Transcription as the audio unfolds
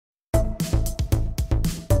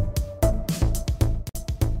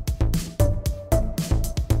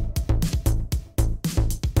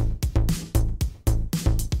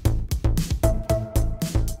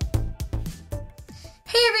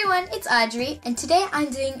everyone, it's Audrey, and today I'm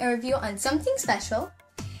doing a review on something special.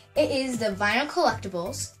 It is the vinyl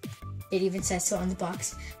collectibles, it even says so on the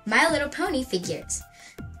box, My Little Pony figures,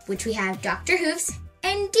 which we have Dr. Whooves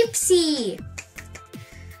and Ditzy.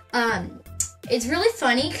 It's really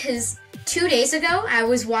funny because 2 days ago I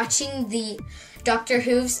was watching the Dr.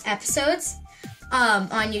 Whooves episodes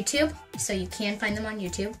on YouTube, so you can find them on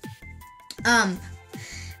YouTube.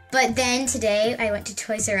 But then today I went to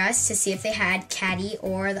Toys R Us to see if they had Caddy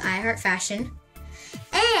or the I Heart Fashion.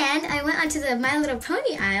 And I went onto the My Little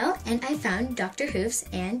Pony aisle and I found Dr. Whooves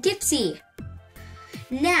and Ditzy.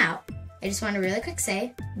 Now, I just want to really quick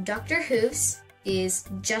say, Dr. Whooves is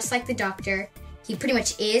just like the Doctor. He pretty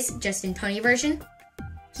much is, just in pony version.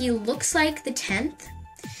 He looks like the 10th,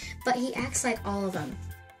 but he acts like all of them.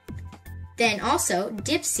 Then also,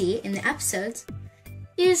 Ditzy in the episodes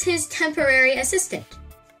is his temporary assistant.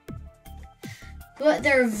 But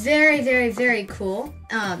they're very, very, very cool.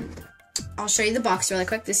 I'll show you the box really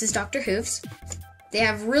quick. This is Dr. Whooves. They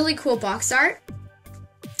have really cool box art.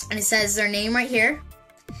 And it says their name right here.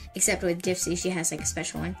 Except with Ditzy, she has like a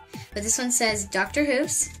special one. But this one says Dr.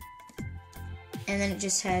 Whooves. And then it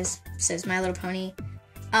just says My Little Pony.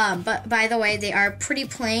 But by the way, they are pretty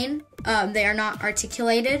plain. They are not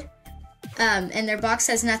articulated. And their box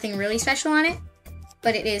has nothing really special on it.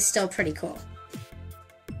 But it is still pretty cool.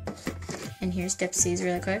 And here's Ditzy's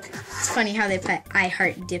really quick. It's funny how they put I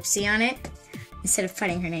Heart Ditzy on it instead of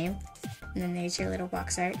putting her name. And then there's your little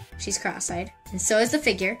box art. She's cross-eyed. And so is the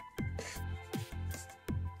figure.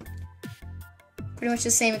 Pretty much the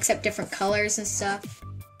same except different colors and stuff.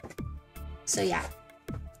 So yeah,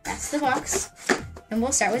 that's the box. And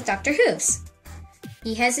we'll start with Dr. Whooves.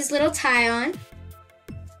 He has his little tie on.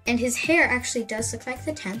 And his hair actually does look like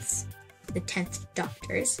the 10th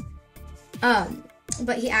Doctors.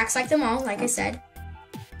 But he acts like them all, like I said.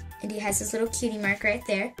 And he has his little cutie mark right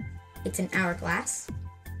there. It's an hourglass.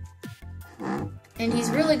 And he's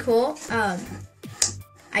really cool.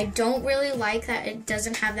 I don't really like that it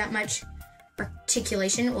doesn't have that much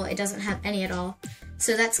articulation. Well, it doesn't have any at all.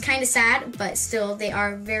 So that's kind of sad, but still, they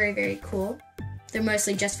are very, very cool. They're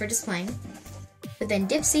mostly just for displaying. But then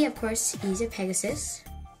Ditzy, of course, is a Pegasus.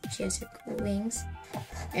 She has her cool wings.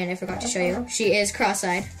 And I forgot to show you, she is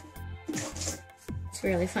cross-eyed. It's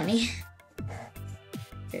really funny.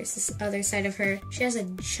 There's this other side of her. She has a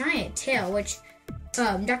giant tail, which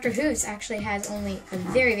Dr. Whooves actually has only a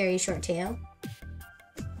very, very short tail.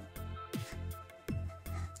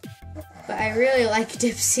 But I really like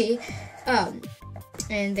Ditzy.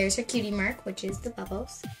 And there's her cutie mark, which is the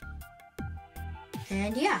bubbles.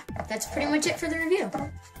 And yeah, that's pretty much it for the review.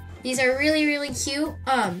 These are really, really cute.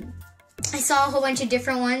 I saw a whole bunch of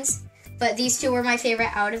different ones, but these two were my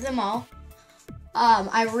favorite out of them all.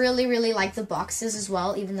 I really, really like the boxes as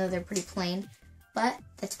well, even though they're pretty plain. But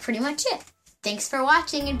that's pretty much it. Thanks for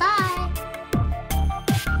watching and bye!